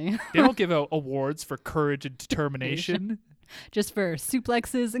 Absolutely. They don't give out awards for courage and determination. Just for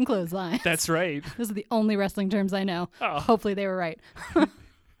suplexes and clotheslines. That's right. Those are the only wrestling terms I know. Oh. Hopefully they were right.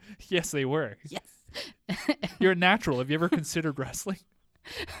 Yes, they were. Yes. You're a natural. Have you ever considered wrestling?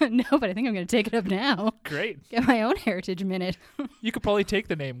 No, but I think I'm going to take it up now. Great. Get my own Heritage Minute. You could probably take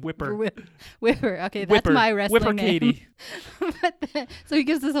the name Whipper. Whipper. Okay, that's Whipper. my wrestling Whipper name. Katie. So he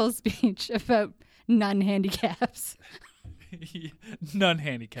gives this whole speech about non-handicaps. None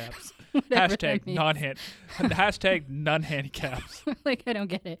handicaps. Whatever Hashtag that means. non-hand. Hashtag none handicaps. Like, I don't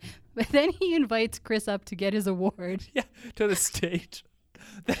get it. But then he invites Chris up to get his award. Yeah, to the stage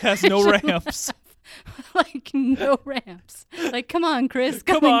that has no ramps. Like, no ramps. Like, come on, Chris.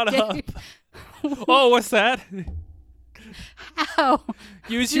 Come and on get up. it. Oh, what's that? How?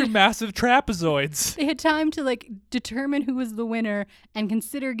 Use your massive trapezoids. They had time to, like, determine who was the winner and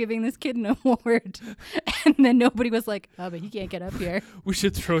consider giving this kid an award. And then nobody was like, oh, but he can't get up here. We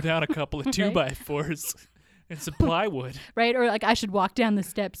should throw down a couple of Right. 2x4s and some plywood. Right? Or, like, I should walk down the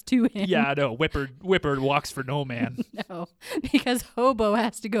steps to him. Yeah, no, Whipper walks for no man. No, because Hobo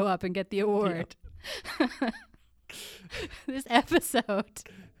has to go up and get the award. This episode,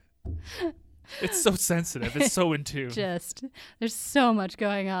 It's so sensitive. It's so in tune. just, there's so much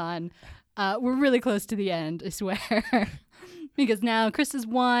going on. We're really close to the end, I swear. Because now Chris has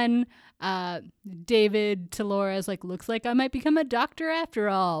won. David to Laura's like, looks like I might become a doctor after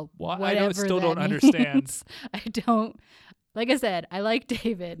all. What? Whatever Still that don't understand. means. I don't. Like I said, I like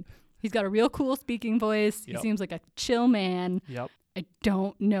David. He's got a real cool speaking voice. Yep. He seems like a chill man. Yep. I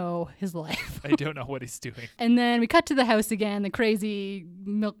don't know his life. I don't know what he's doing. And then we cut to the house again, the crazy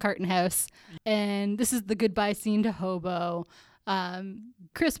milk carton house. And this is the goodbye scene to Hobo.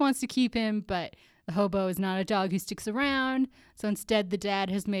 Chris wants to keep him, but the Hobo is not a dog who sticks around. So instead, the dad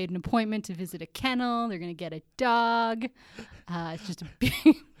has made an appointment to visit a kennel. They're going to get a dog. It's just a big...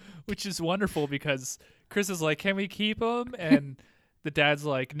 Which is wonderful because Chris is like, can we keep him? And the dad's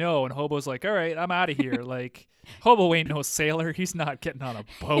like, no. And Hobo's like, all right, I'm out of here. Like, Hobo ain't no sailor. He's not getting on a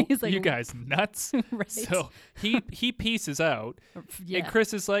boat. He's like, you guys nuts? Right. So he pieces out. Yeah. And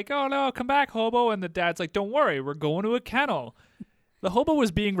Chris is like, oh, no, come back, Hobo. And the dad's like, don't worry, we're going to a kennel. The Hobo was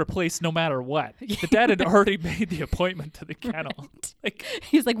being replaced no matter what. The dad had already made the appointment to the kennel. Right. Like,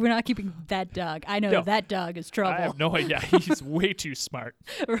 He's like, we're not keeping that dog. I know No. that dog is trouble. I have no idea. He's way too smart.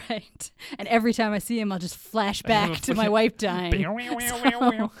 Right. And every time I see him, I'll just flash back to my wife dying.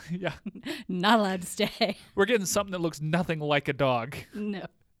 So, Yeah. not allowed to stay. We're getting something that looks nothing like a dog. No.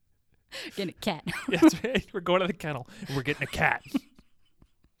 Getting a cat. That's right. We're going to the kennel and we're getting a cat.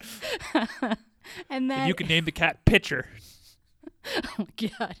 And then, And you can name the cat Pitcher. oh my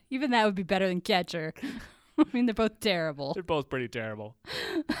God, even that would be better than Catcher. I mean, they're both terrible. They're both pretty terrible.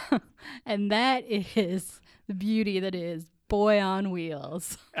 And that is the beauty that is Boy on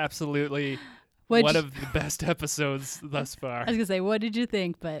Wheels. Absolutely What'd one you- of the best episodes thus far. I was going to say, what did you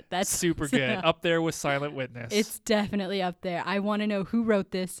think? But that's Super good. Up there with Silent Witness. It's definitely up there. I want to know who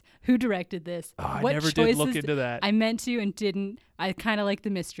wrote this, who directed this. Oh, I what never did look choices- into that. I meant to and didn't. I kind of like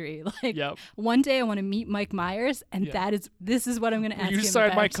the mystery. Like, Yep. one day I want to meet Mike Myers, and Yeah. this is what I'm going to ask You him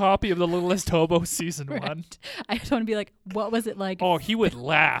signed about. my copy of The Littlest Hobo Season 1. Right. I just want to be like, what was it like? Oh, he would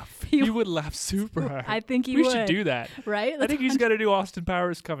laugh. He He would laugh super hard. I think he we would. should do that. Right? I think he's got a new Austin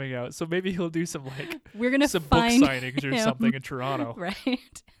Powers coming out, so maybe he'll do some We're gonna some book find signings or him. something in Toronto.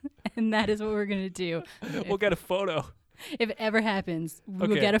 Right? And that is what we're going to do. We'll get a photo. If it ever happens,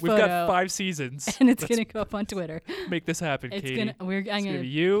 we'll Okay, get a we've photo. got 5 seasons. and it's Let's going to go up on Twitter. make this happen, It's Katie. going to, I'm It's going gonna to, be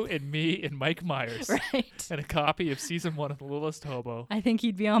you and me and Mike Myers. right? And a copy of Season 1 of The Littlest Hobo. I think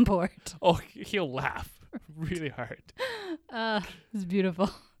he'd be on board. Oh, he'll laugh really hard. It's beautiful.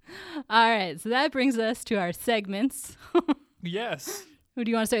 All right, so that brings us to our segments. Yes. Who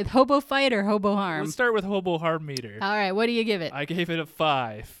do you want to start with, Hobo Fight or Hobo Harm? Let's start with Hobo Harm Meter. All right, what do you give it? I gave it a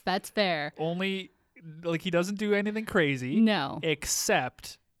 5. That's fair. Only, like, he doesn't do anything crazy. No.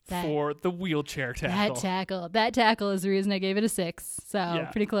 Except That- for the wheelchair tackle. That tackle is the reason I gave it a 6. So Yeah.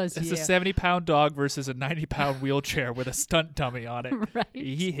 pretty close to It's you. a 70-pound dog versus a 90-pound wheelchair with a stunt dummy on it. Right.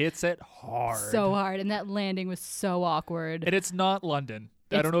 He hits it hard. So hard, and that landing was so awkward. And it's not London.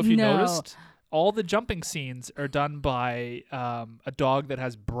 I It's- don't know if you no. noticed. All the jumping scenes are done by a dog that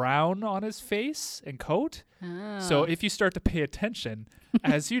has brown on his face and coat. So if you start to pay attention,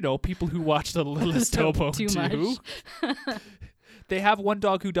 as you know, people who watch The Littlest Hobo Too do, they have one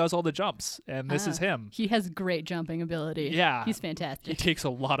dog who does all the jumps, and this is him. He has great jumping ability. Yeah. He's He fantastic. takes a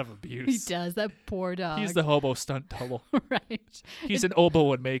lot of He abuse. does. That poor dog. He's the hobo stunt double. right. He's an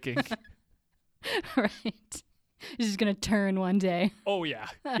oboe in making. Right. He's just going to turn one day. Oh, yeah.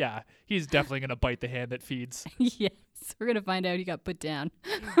 Yeah. He's definitely going to bite the hand that feeds. Yes. We're going to find out he got put down.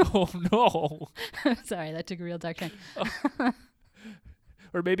 Oh, no. Sorry, that took a real dark turn.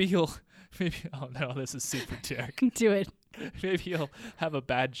 Or maybe oh no, this is super dark. Do it. Maybe he'll have a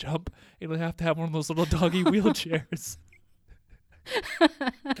bad jump and he'll have to have one of those little doggy wheelchairs.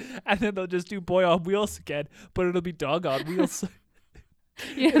 And then they'll just do Boy on Wheels again, but it'll be dog on wheels.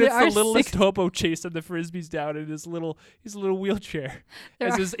 You know, And there it's are the littlest six, hobo chasing the Frisbees down in his little wheelchair There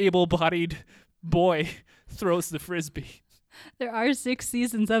as are- his able-bodied boy throws the Frisbee. There are 6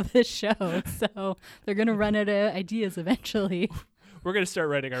 seasons of this show, so they're going to run out of ideas eventually. We're going to start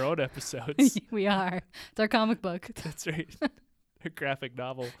writing our own episodes. We are. It's our comic book. That's right. A graphic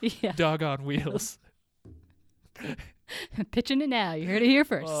novel. Yeah. Dog on Wheels. Pitching it now. You heard it here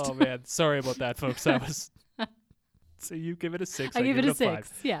first. Oh, man. Sorry about that, folks. That was... So you give it a 6. I give it a 6.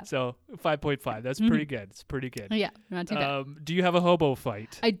 5. Yeah. So 5.5. That's pretty good. It's pretty good. Yeah, not too bad. Do you have a hobo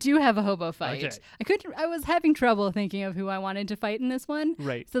fight? I do have a hobo fight. Okay. I was having trouble thinking of who I wanted to fight in this one.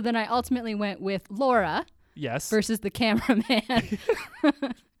 Right. So then I ultimately went with Laura. Yes. Versus the cameraman.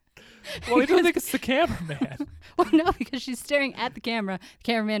 Well, I don't think it's the cameraman. Well, no, because she's staring at the camera. The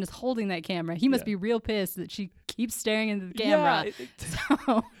cameraman is holding that camera. He must be real pissed that she keeps staring into the camera. Yeah,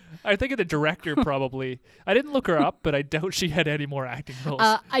 so I think of the director probably. I didn't look her up, but I doubt she had any more acting roles.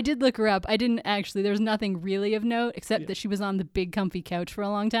 I did look her up. I didn't actually. There was nothing really of note except that she was on the big comfy couch for a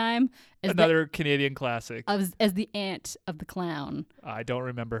long time. Another Canadian classic. As the aunt of the clown. I don't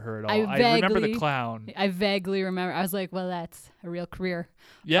remember her at all. I remember the clown. I vaguely remember. I was like, well, that's a real career.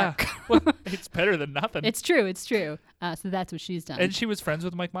 Yeah. Well, it's better than nothing. It's true. It's true. So that's what she's done. And she was friends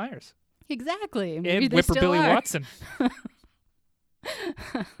with Mike Myers. Exactly. Maybe and Whipper Billy Watson.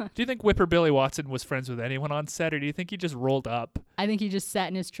 Do you think Whipper Billy Watson was friends with anyone on set, or do you think he just rolled up? I think he just sat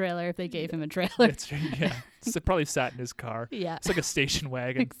in his trailer if they gave him a trailer. That's right, yeah. So probably sat in his car. Yeah. It's like a station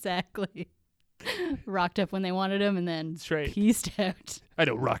wagon. Exactly. Rocked up when they wanted him and then pieced out. I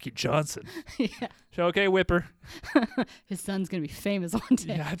know Rocky Johnson. Yeah. So, okay, Whipper. His son's going to be famous one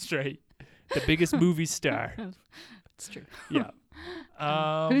day. Yeah, that's right. The biggest movie star. It's true. Yeah.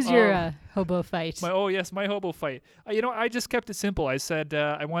 Who's your hobo fight? My hobo fight. I just kept it simple. I said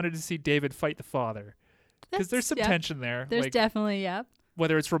I wanted to see David fight the father because there's some tension there. There's definitely,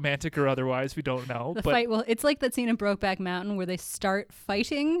 whether it's romantic or otherwise, we don't know. The fight, well, it's like that scene in Brokeback Mountain where they start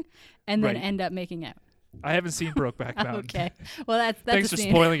fighting and then end up making out. I haven't seen Brokeback Mountain. Okay. Well, that's Thanks for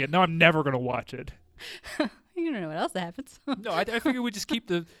spoiling it. No, I'm never going to watch it. You don't know what else happens. No, I figured we'd just keep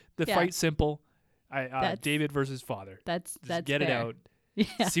the fight simple. David versus father. That's get fair. It out.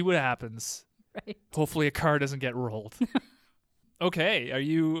 Yeah. See what happens. Right. Hopefully a car doesn't get rolled. Okay. Are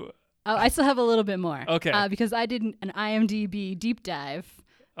you... Oh, I still have a little bit more. Okay. Because I did an IMDb deep dive,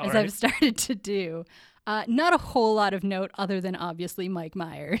 All I've started to do. Not a whole lot of note other than obviously Mike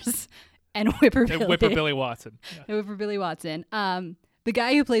Myers and Whipper Billy Watson. Yeah. And Whipper Billy Watson. The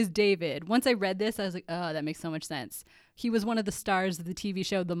guy who plays David, once I read this, I was like, oh, that makes so much sense. He was one of the stars of the TV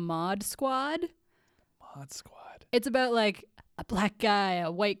show The Mod Squad. Mod Squad. It's about like a black guy,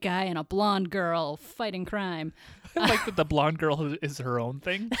 a white guy, and a blonde girl fighting crime. I like that the blonde girl is her own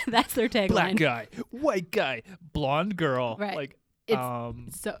thing. That's their tagline. Black guy, white guy, blonde girl. Right. Like, it's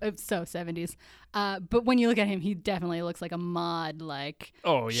so 70s. But when you look at him, he definitely looks like a mod, like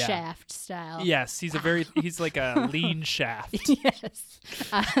Shaft style. Yes, he's like a lean Shaft. Yes.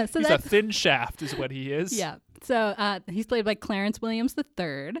 So he's a thin Shaft is what he is. Yeah. So he's played by Clarence Williams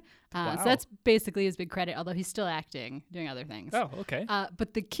III. Wow. So that's basically his big credit, although he's still acting, doing other things. Oh, okay.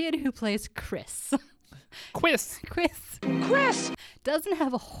 But the kid who plays Chris doesn't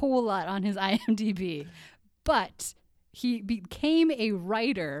have a whole lot on his IMDb, but he became a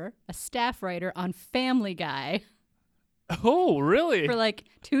staff writer on Family Guy. Oh, really? For like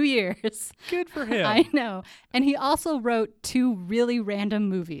 2 years. Good for him. I know. And he also wrote 2 really random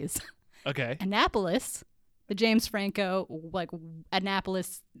movies. Okay. Annapolis, the James Franco, like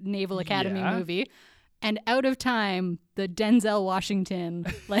Annapolis Naval Academy movie. And Out of Time, the Denzel Washington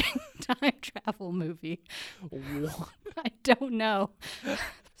like time travel movie. What? I don't know.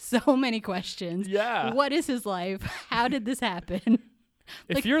 So many questions. Yeah. What is his life? How did this happen?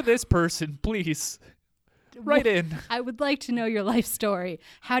 If you're this person, please write in. I would like to know your life story.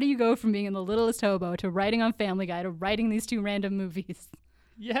 How do you go from being in The Littlest Hobo to writing on Family Guy to writing these 2 random movies?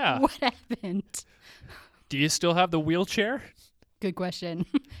 Yeah. What happened? Do you still have the wheelchair? Good question.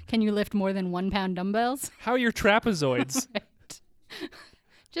 Can you lift more than 1 pound dumbbells? How are your trapezoids? Right.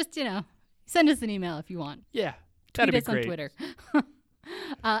 Just, send us an email if you want. Yeah. That'd Tweet be us great. on Twitter.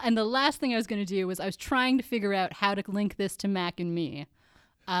 And the last thing I was going to do was I was trying to figure out how to link this to Mac and Me.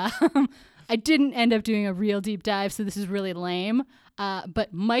 I didn't end up doing a real deep dive, so this is really lame.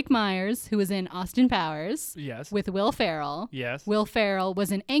 But Mike Myers, who was in Austin Powers with Will Ferrell. Yes. Will Ferrell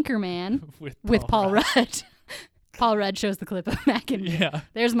was an Anchorman with Paul Rudd. Paul Rudd shows the clip of Mac and Me. Yeah.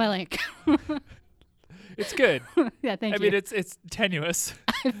 There's my link. It's good. Yeah, thank you. I mean, it's tenuous.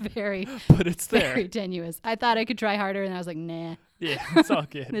 Very. But it's there. Very tenuous. I thought I could try harder, and I was like, nah. Yeah, it's all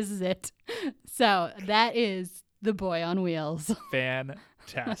good. This is it. So that is The Boy on Wheels.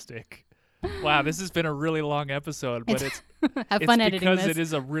 Fantastic. Wow, this has been a really long episode, but it's Have fun editing because this. it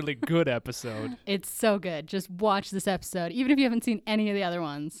is a really good episode. It's so good. Just watch this episode, even if you haven't seen any of the other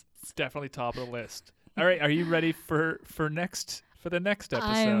ones. It's definitely top of the list. All right, are you ready for the next episode?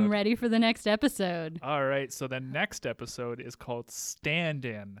 I am ready for the next episode. All right, so the next episode is called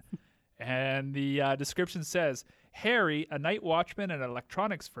Stand-In. And the description says, Harry, a night watchman at an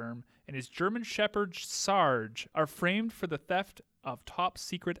electronics firm, and his German Shepherd Sarge are framed for the theft of top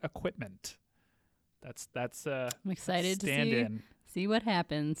secret equipment. That's I'm excited to Stand-In. see what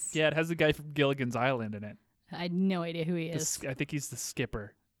happens. Yeah, it has the guy from Gilligan's Island in it. I had no idea who he is. I think he's the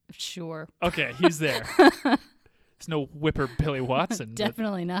skipper. Sure. Okay, he's there. It's no Whipper Billy Watson. but-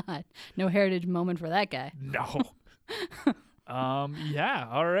 Definitely not. No heritage moment for that guy. No. Yeah.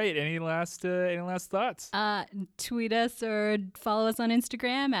 All right. Any last thoughts? Tweet us or follow us on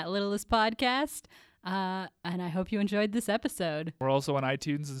Instagram at Littlest Podcast. And I hope you enjoyed this episode. We're also on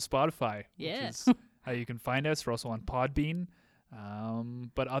iTunes and Spotify. Yeah. Which is how you can find us. We're also on Podbean.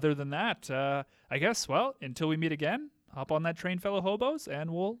 But other than that, I guess, well, until we meet again, hop on that train, fellow hobos, and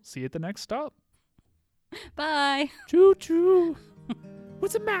we'll see you at the next stop. Bye. Choo choo.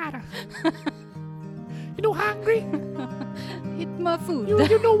 What's the matter? You no hungry? Eat my food. You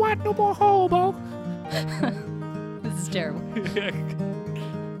don't want no more hobo. This is terrible.